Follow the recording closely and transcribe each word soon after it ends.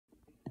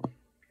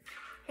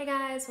Hey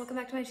guys, welcome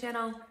back to my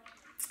channel.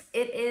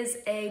 It is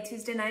a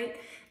Tuesday night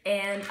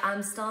and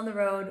I'm still on the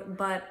road,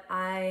 but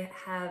I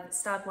have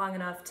stopped long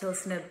enough to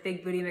listen to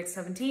Big Bootie Mix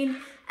 17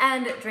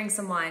 and drink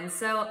some wine.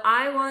 So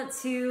I want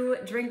to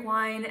drink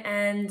wine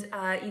and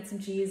eat some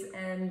cheese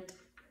and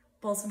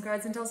pull some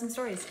cards and tell some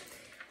stories.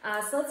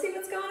 So let's see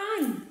what's going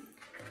on.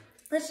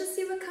 Let's just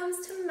see what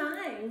comes to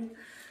mind.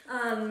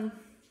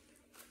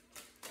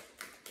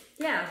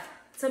 Yeah,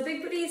 so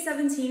Big Bootie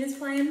 17 is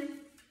playing.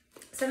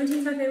 17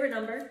 is my favorite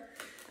number.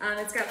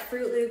 It's got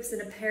Fruit Loops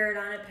and a parrot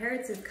on it.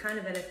 Parrots have kind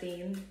of been a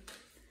theme.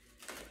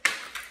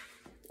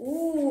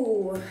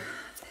 Ooh,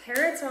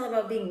 parrots are all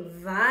about being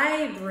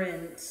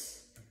vibrant.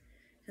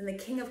 And the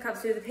King of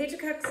Cups, we have the Page of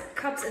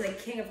Cups and the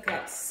King of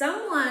Cups.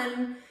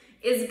 Someone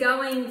is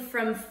going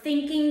from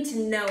thinking to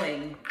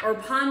knowing, or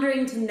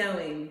pondering to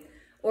knowing,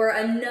 or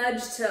a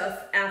nudge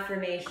to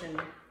affirmation.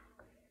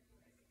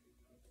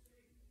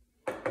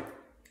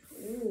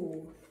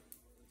 Ooh.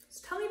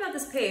 So tell me about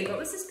this page. What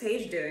was this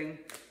page doing?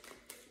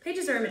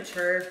 Pages are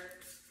immature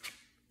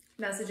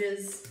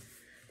messages.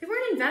 They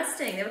weren't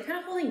investing. They were kind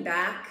of holding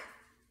back.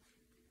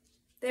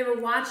 They were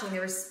watching. They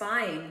were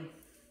spying.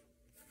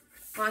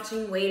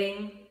 Watching,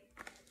 waiting,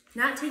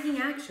 not taking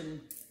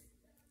action.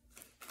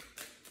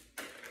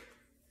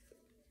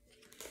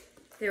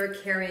 They were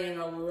carrying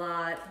a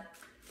lot.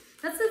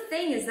 That's the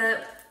thing, is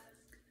that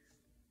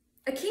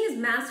a king has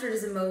mastered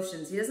his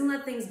emotions. He doesn't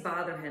let things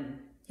bother him.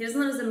 He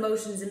doesn't let his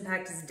emotions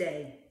impact his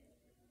day.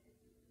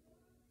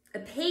 A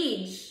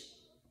page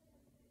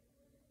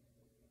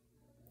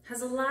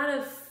has a lot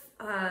of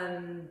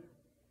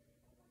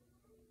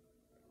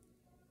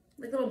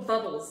like little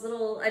bubbles,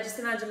 I just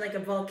imagine like a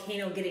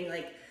volcano getting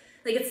like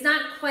it's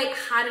not quite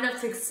hot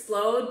enough to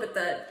explode, but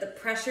the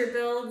pressure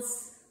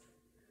builds.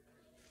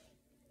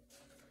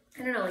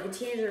 I don't know, like a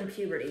teenager in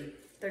puberty.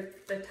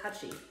 They're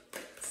touchy,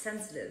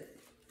 sensitive.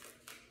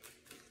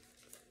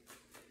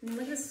 And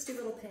look at those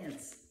stupid little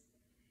pants.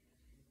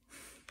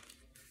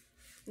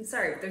 I'm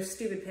sorry, but they're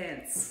stupid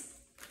pants.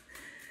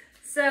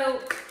 So,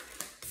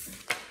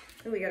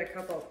 oh, we got a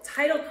couple.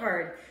 Title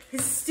card,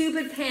 his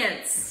stupid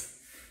pants.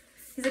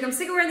 He's like, I'm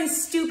sick of wearing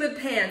these stupid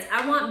pants.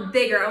 I want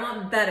bigger, I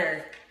want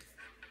better.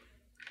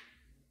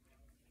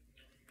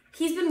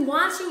 He's been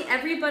watching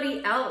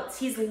everybody else.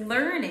 He's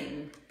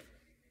learning.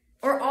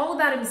 Or all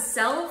about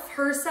himself,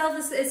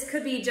 herself. This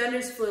could be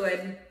gender's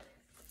fluid.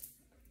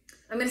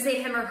 I'm gonna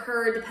say him or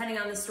her, depending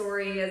on the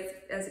story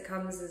as it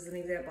comes as an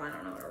example. I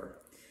don't know, whatever.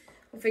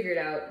 We'll figure it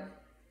out.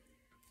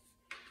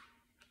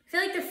 I feel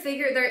like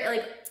they're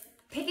like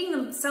picking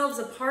themselves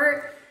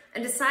apart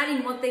and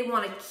deciding what they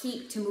want to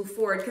keep to move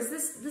forward. Because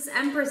this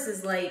Empress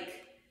is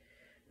like,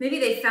 maybe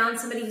they found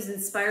somebody who's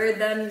inspired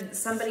them,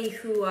 somebody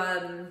who,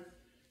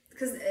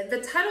 because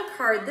the title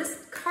card,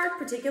 this card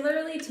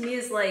particularly to me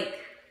is like,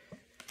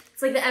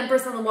 it's like the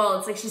Empress on the wall.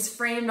 It's like she's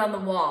framed on the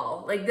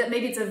wall. Like that,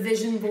 maybe it's a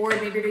vision board.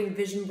 Maybe you're doing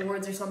vision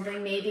boards or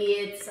something. Maybe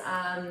it's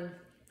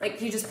like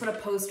you just put a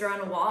poster on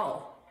a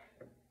wall.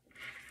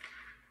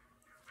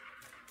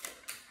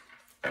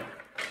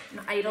 An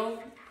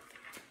idol.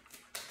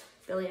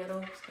 Billy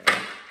Idol.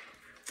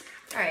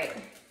 All right.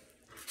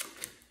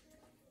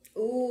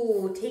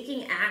 Ooh,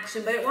 taking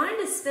action, but it wanted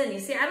to spin. You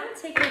see, I don't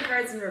take my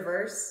cards in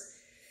reverse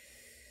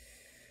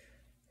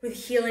with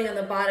healing on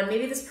the bottom.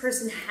 Maybe this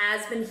person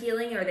has been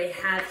healing, or they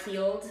have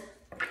healed,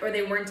 or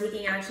they weren't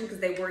taking action because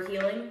they were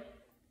healing.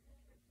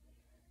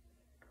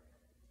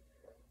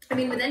 I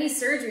mean, with any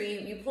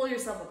surgery, you pull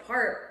yourself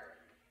apart,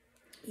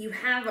 you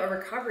have a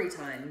recovery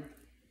time.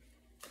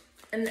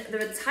 And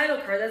the title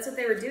card, that's what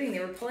they were doing.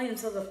 They were pulling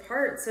themselves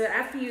apart. So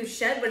after you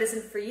shed what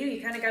isn't for you,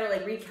 you kind of got to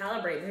like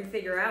recalibrate and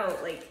figure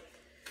out like,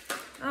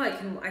 oh, I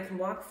can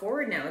walk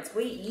forward now. It's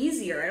way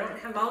easier. I don't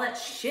have all that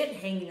shit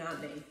hanging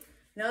on me.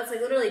 You know, it's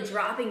like literally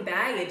dropping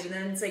baggage, and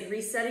then it's like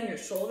resetting your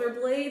shoulder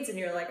blades, and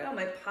you're like, oh,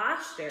 my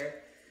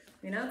posture.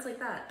 You know, it's like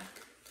that.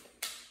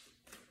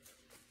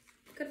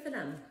 Good for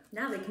them.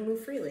 Now they can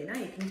move freely. Now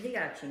you can take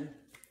action.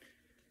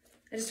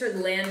 I just heard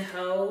land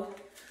ho.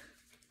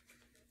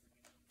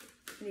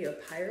 Are you a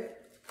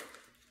pirate?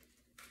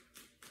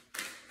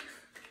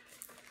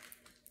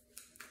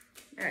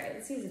 All right,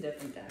 let's use a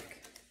different deck.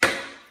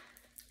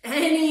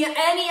 Any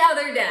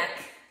other deck.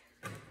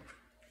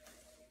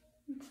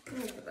 Let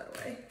me put that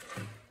away.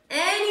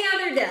 Any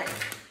other deck.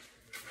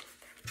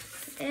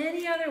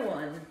 Any other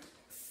one.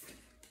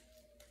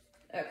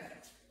 Okay.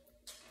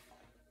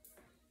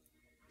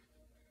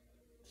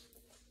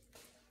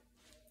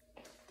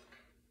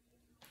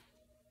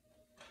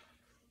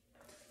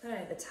 I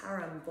had the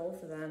tower on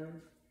both of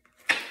them.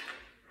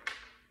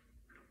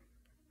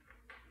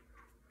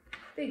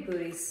 Big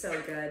Bootie's so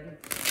good.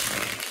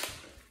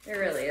 It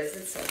really is.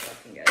 It's so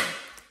fucking good.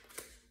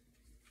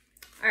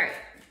 All right.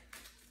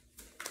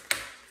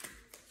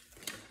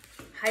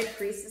 High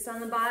Priestess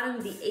on the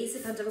bottom. The Ace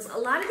of Pentacles. A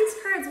lot of these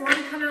cards want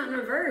to come out in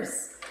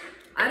reverse.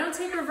 I don't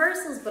take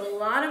reversals, but a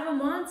lot of them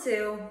want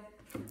to.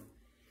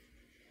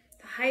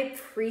 The High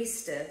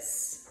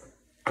Priestess.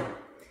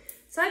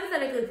 So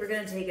hypothetically, if we're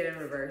going to take it in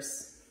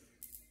reverse,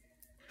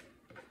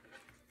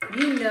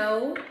 you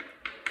know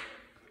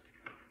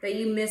that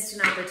you missed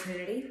an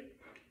opportunity,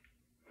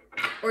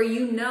 or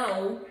you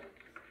know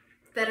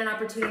that an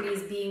opportunity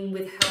is being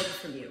withheld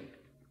from you.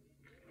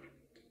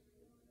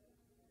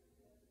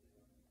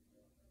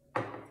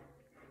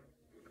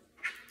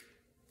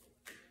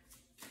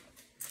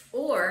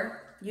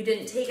 Or you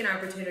didn't take an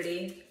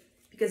opportunity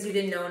because you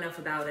didn't know enough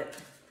about it.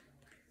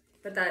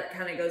 But that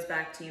kind of goes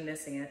back to you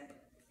missing it.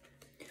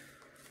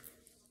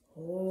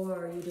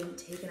 Or you didn't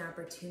take an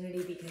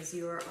opportunity because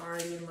you were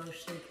already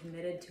emotionally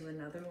committed to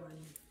another one.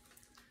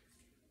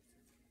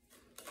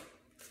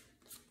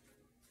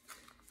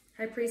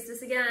 High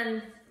Priestess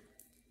again.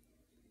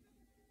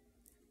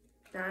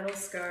 Battle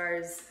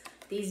scars.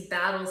 These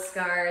battle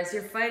scars.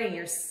 You're fighting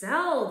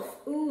yourself.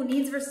 Ooh,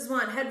 needs versus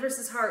want. Head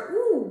versus heart.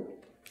 Ooh.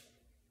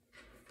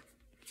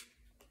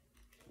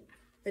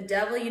 The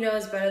devil you know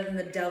is better than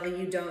the devil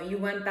you don't. You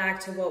went back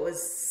to what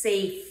was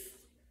safe,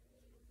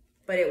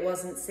 but it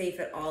wasn't safe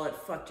at all. It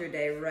fucked your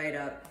day right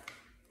up.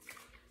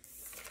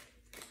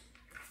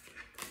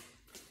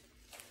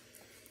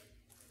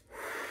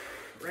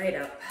 Right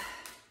up.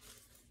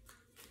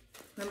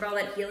 Remember all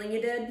that healing you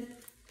did?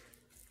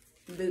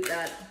 Boot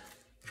that.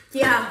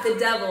 Yeah, the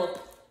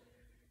devil.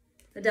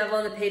 The devil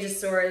on the Page of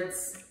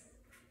Swords.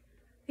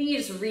 I think you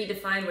just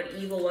redefined what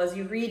evil was.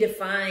 You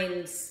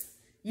redefined...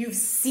 You've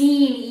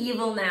seen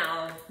evil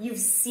now. You've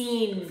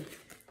seen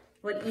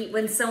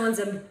when someone's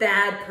a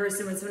bad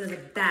person, when someone has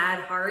a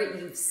bad heart,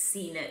 you've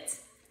seen it.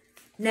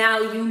 Now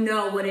you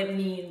know what it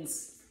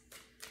means.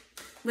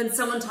 When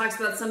someone talks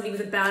about somebody with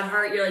a bad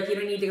heart, you're like, you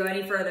don't need to go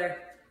any further.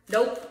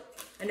 Nope.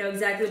 I know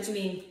exactly what you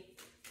mean.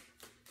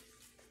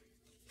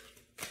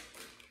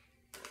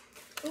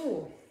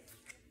 Ooh.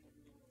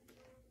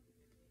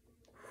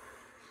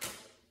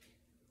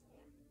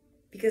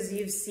 Because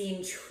you've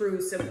seen true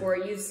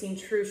support, you've seen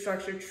true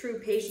structure, true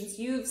patience,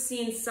 you've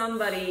seen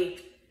somebody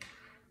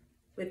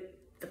with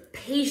the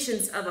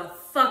patience of a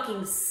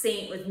fucking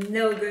saint with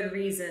no good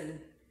reason,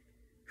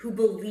 who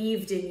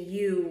believed in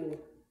you,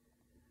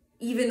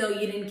 even though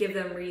you didn't give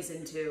them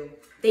reason to.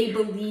 They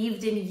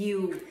believed in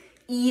you,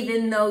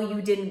 even though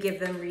you didn't give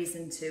them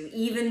reason to,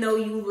 even though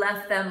you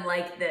left them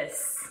like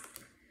this.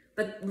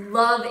 But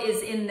love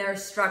is in their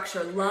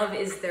structure, love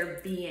is their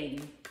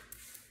being.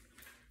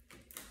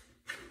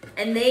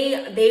 And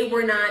they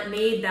were not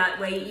made that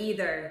way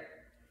either.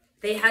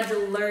 They had to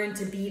learn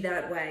to be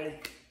that way.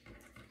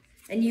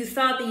 And you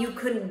thought that you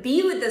couldn't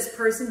be with this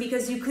person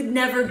because you could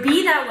never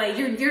be that way.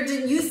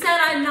 You said,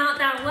 I'm not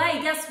that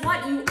way. Guess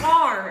what? You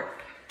are.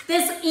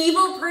 This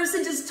evil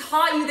person just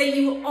taught you that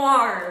you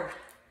are.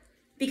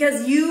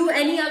 Because you,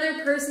 any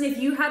other person, if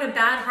you had a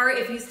bad heart,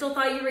 if you still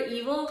thought you were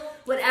evil,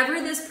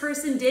 whatever this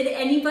person did,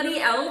 anybody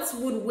else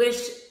would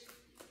wish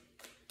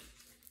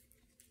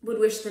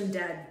them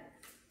dead.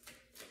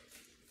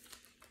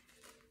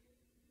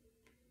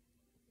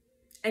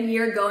 And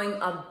you're going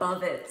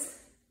above it.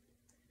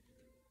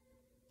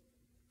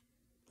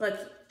 Look,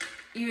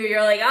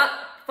 you're like, oh,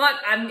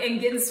 fuck, I'm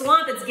getting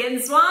swamped. It's getting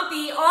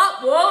swampy. Oh,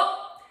 whoa.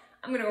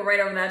 I'm going to go right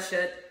over that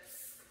shit.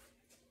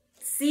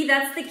 See,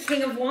 that's the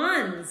King of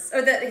Wands.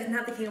 Or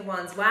not the King of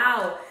Wands.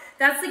 Wow.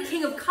 That's the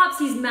King of Cups.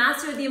 He's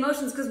mastered the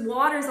emotions because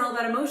water is all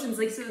about emotions.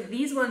 Like, so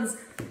these ones,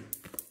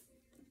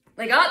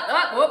 like,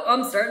 oh,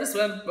 I'm starting to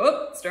swim.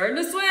 Oh, starting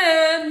to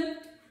swim.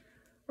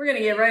 We're going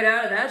to get right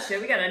out of that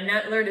shit. We got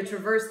to learn to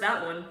traverse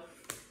that one.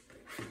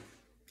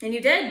 And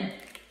you did.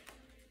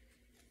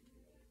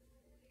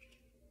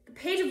 The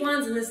Page of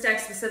Wands in this deck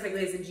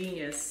specifically is a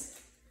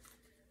genius.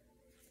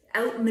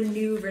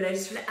 Outmaneuvered. I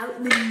just heard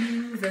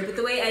outmaneuvered. But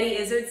the way Eddie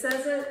Izzard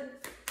says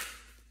it,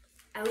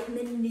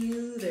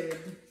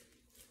 outmaneuvered.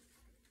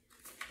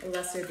 A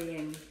lesser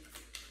being.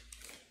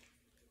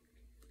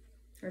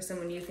 Or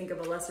someone you think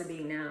of a lesser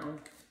being now.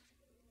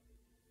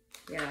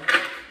 Yeah,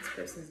 this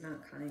person's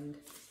not kind.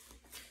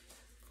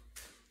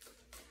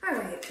 All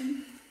right,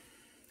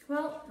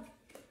 well,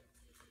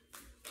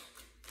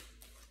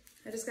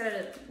 I just got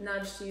a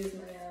nudge to use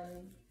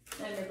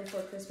my Nightmare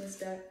Before Christmas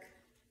deck.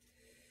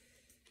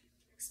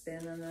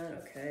 Expand on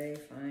that, okay,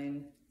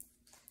 fine.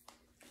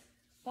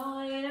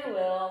 Fine, I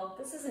will.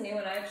 This is a new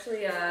one. I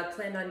actually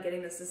planned on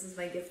getting this. This is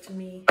my gift to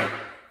me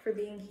for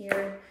being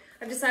here.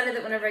 I've decided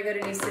that whenever I go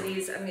to new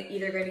cities, I'm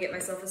either going to get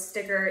myself a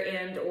sticker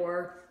and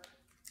or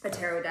a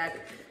tarot deck.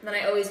 And then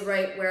I always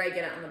write where I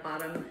get it on the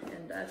bottom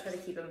and try to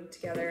keep them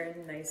together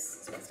and nice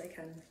as best I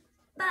can.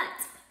 But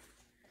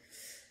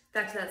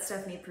back to that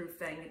Stephanie proof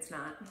thing, it's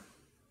not.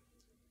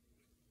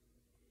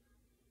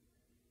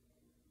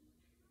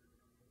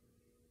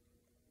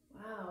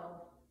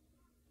 Wow.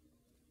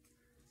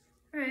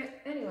 All right,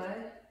 anyway.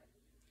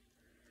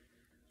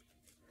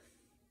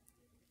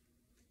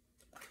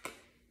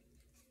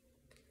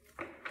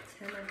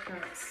 Ten of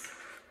Cups.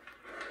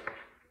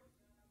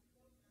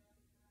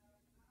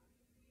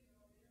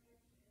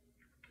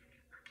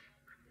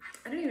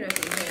 I don't even know if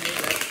you can hear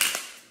music.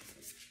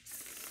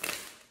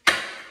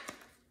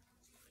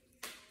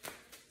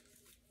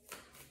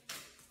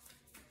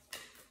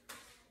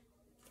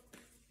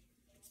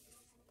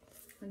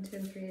 One, two,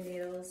 and three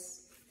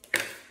needles.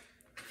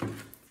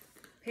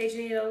 Page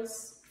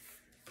needles.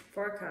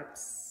 Four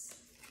Cups,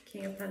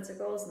 King of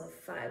Pentacles, and the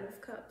Five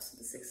of Cups,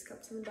 the Six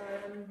Cups on the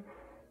bottom.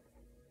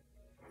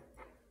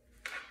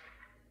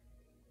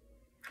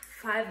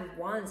 Five of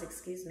Wands,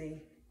 excuse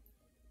me.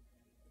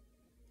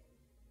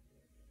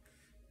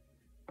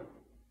 I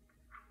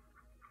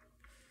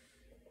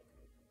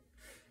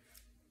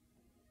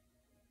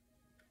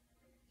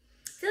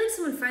feel like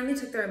someone finally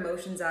took their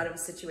emotions out of a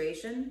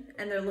situation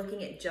and they're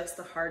looking at just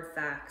the hard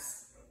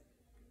facts.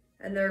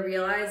 And they're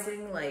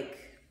realizing, like,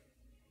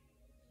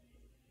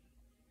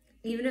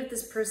 even if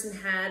this person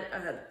had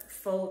a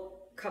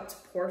full cup to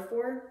pour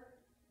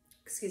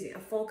a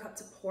full cup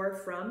to pour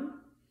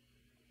from,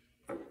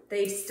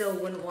 they still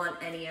wouldn't want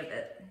any of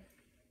it.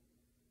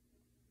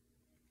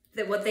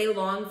 That what they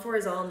long for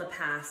is all in the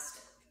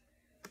past.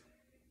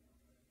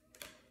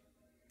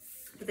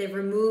 But they've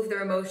removed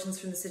their emotions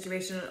from the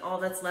situation and all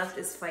that's left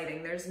is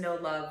fighting. There's no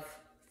love.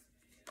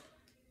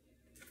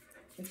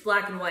 It's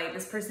black and white.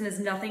 This person has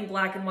nothing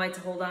black and white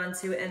to hold on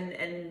to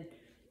and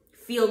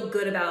feel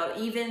good about.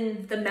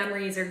 Even the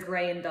memories are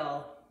gray and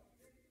dull.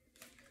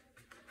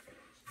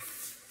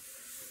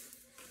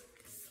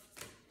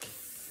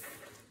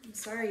 I'm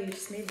sorry, you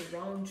just made the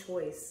wrong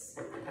choice.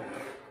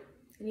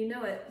 And you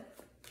know it.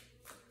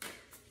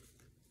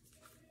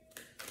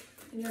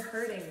 And you're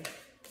hurting.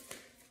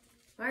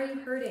 Why are you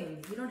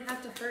hurting? You don't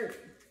have to hurt.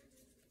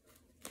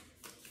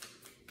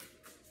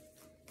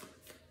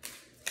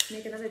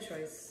 Make another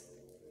choice.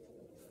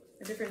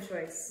 A different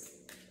choice.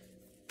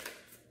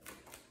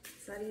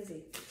 It's not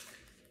easy.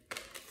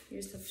 You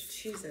just have to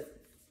choose it.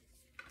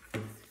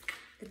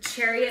 The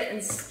Chariot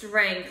and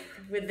Strength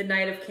with the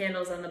Knight of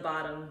Candles on the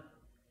bottom.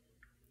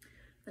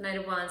 The Knight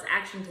of Wands,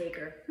 action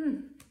taker.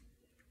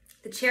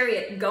 The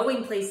Chariot,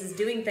 going places,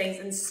 doing things,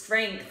 and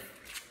Strength,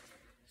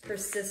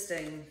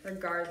 persisting,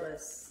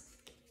 regardless.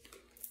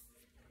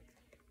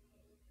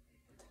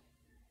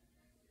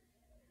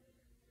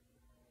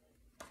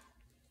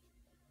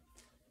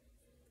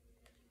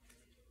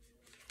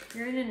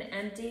 You're in an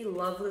empty,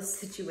 loveless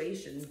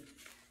situation.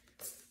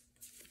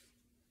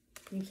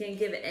 You can't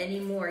give any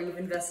more. You've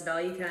invested all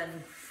you can.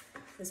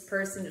 This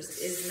person just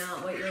is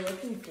not what you're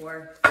looking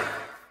for.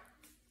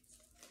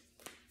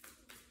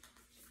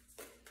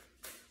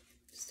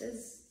 Just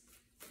is.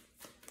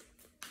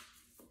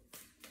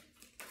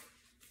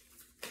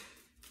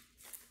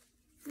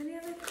 Any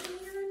other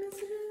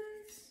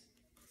messages?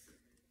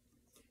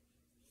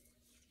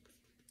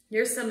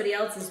 You're somebody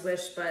else's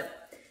wish, but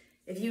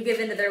if you give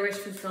into their wish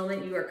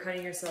fulfillment, you are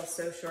cutting yourself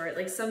so short.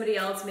 Like somebody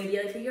else may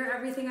be like, you're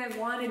everything I've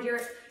wanted.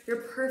 You're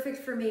perfect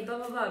for me, blah,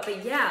 blah, blah.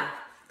 But yeah,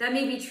 that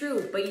may be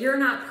true, but you're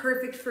not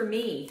perfect for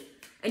me.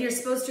 And you're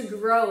supposed to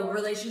grow.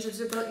 Relationships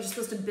are built. You're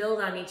supposed to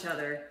build on each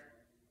other.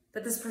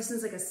 But this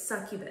person's like a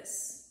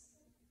succubus.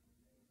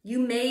 You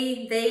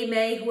may, they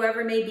may,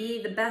 whoever may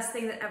be, the best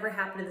thing that ever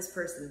happened to this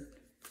person.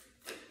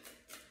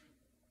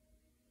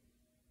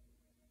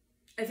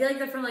 I feel like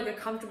they're from like a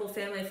comfortable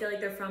family. I feel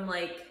like they're from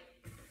like,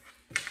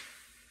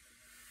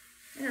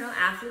 I don't know,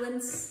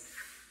 affluence.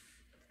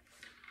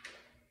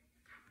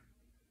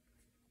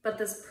 But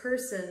this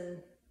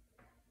person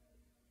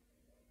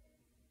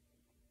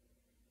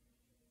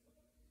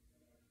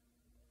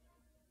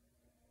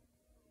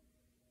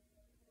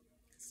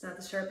it's not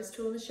the sharpest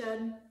tool in the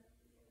shed.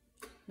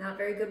 Not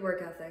very good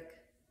work ethic.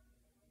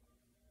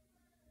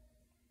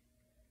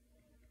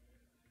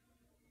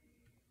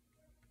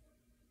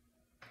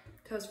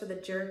 Goes for the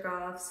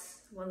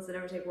jerk-offs, ones that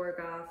never take work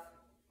off.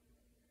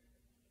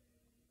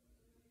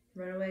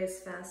 Run away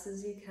as fast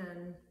as you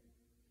can.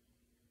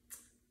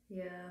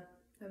 Yeah,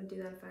 I would do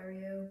that if I were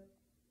you.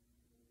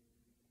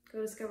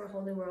 Go discover a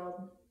whole new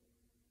world.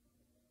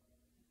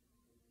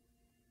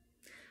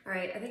 All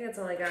right, I think that's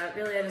all I got.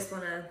 Really, I just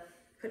want to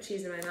put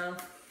cheese in my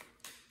mouth.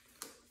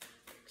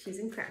 Cheese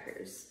and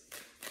crackers.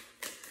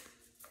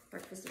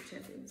 Breakfast of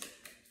Champions.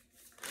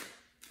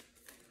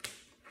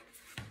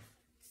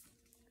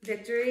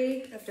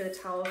 Victory after the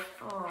towel.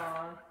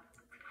 Aww.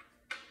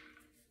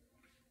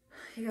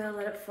 You gotta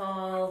let it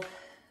fall.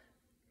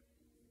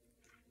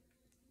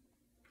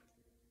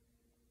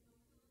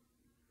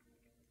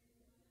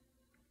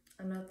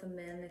 I'm not the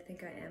man they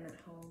think I am at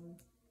home.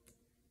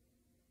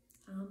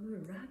 I'm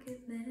a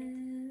rocket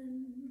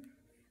man.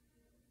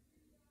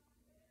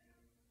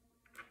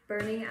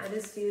 Burning out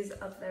his fuse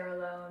up there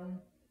alone.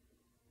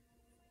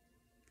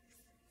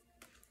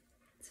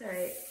 It's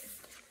alright.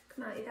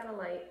 Come on, you got a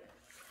light.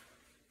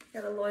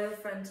 You got a loyal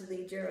friend to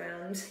lead you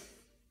around.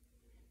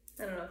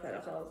 I don't know if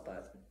that'll help,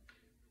 but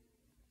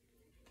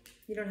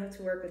you don't have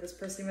to work with this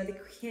person. You're the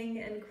king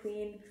and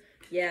queen.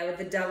 Yeah, with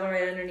the devil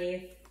right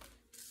underneath.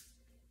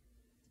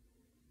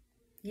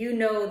 You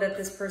know that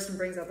this person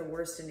brings out the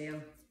worst in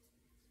you.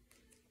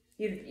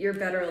 You're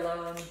better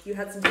alone. You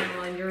had some time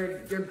alone.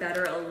 You're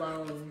better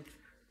alone.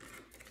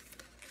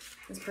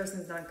 This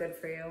person's not good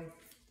for you.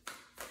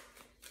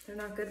 They're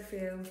not good for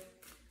you.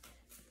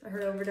 I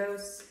heard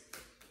overdose.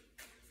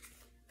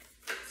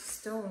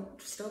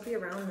 Just don't be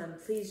around them.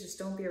 Please, just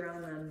don't be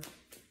around them.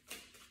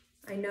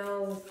 I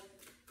know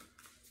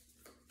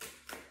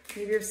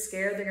maybe you're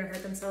scared they're gonna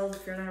hurt themselves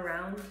if you're not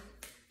around.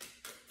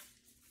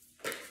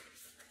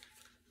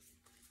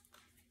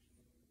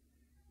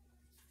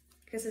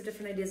 You guys have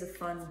different ideas of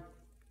fun.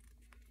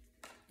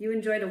 You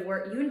enjoy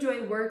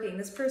working.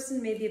 This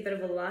person may be a bit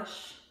of a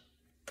lush,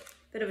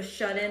 bit of a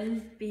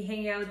shut-in, be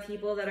hanging out with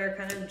people that are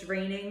kind of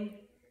draining.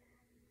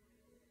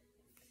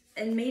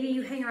 And maybe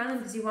you hang around them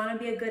because you want to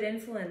be a good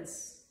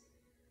influence.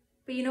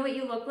 But you know what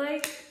you look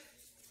like?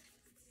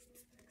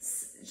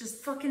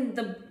 Just fucking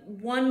the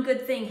one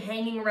good thing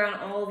hanging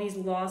around all these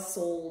lost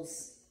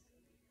souls.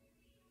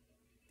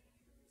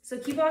 So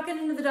keep walking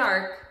into the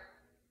dark.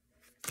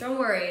 Don't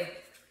worry.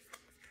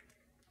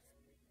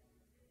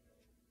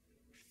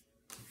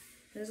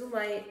 There's a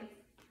light.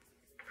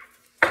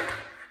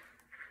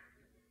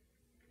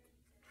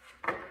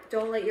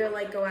 Don't let your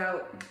light go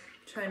out,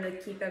 trying to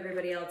keep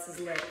everybody else's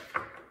lit.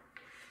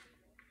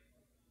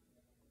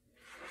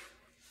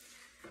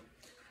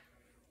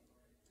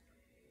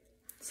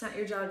 It's not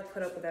your job to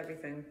put up with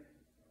everything.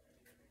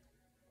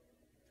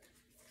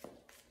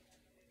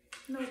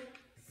 Nope.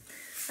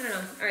 I don't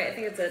know. All right, I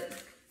think that's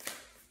it.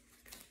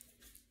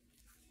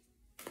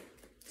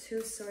 2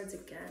 of Swords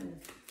again.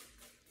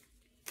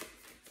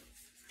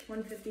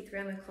 1:53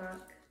 on the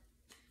clock.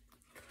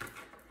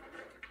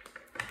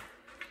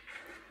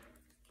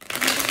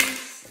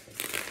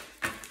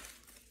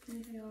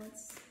 Anything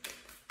else?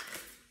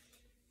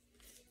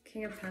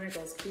 King of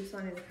Pentacles keeps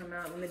wanting to come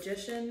out. The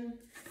Magician,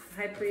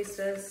 the High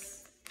Priestess.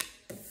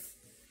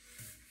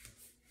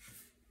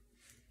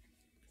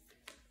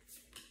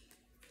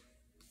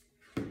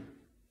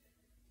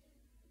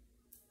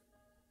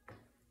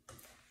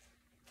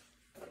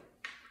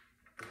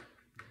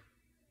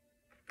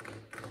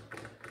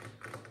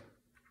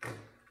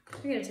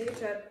 You're gonna take a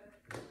trip.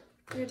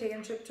 You're taking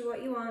a trip to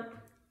what you want.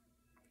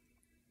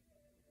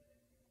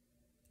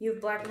 You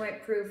have black and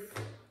white proof.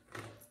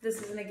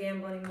 This isn't a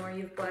gamble anymore.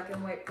 You have black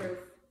and white proof.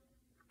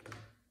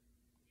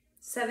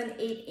 7,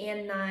 8,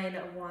 and 9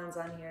 of Wands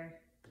on here.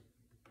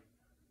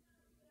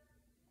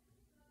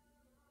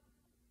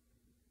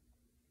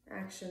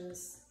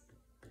 Actions.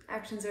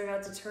 Actions are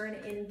about to turn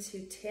into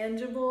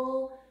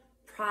tangible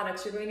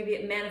products. You're going to be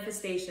at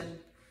manifestation.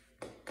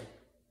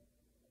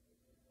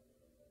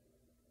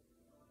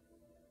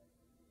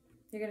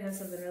 You're going to have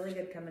something really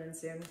good coming in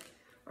soon.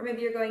 Or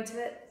maybe you're going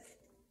to it.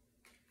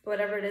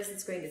 Whatever it is,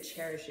 it's going to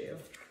cherish you.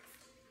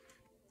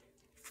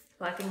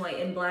 Black and white.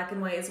 And black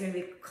and white is going to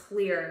be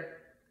clear.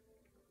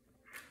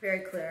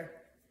 Very clear.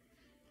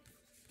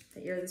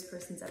 That you're this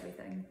person's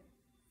everything.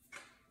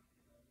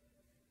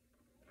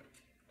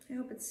 I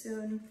hope it's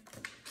soon.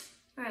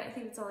 All right, I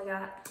think that's all I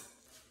got.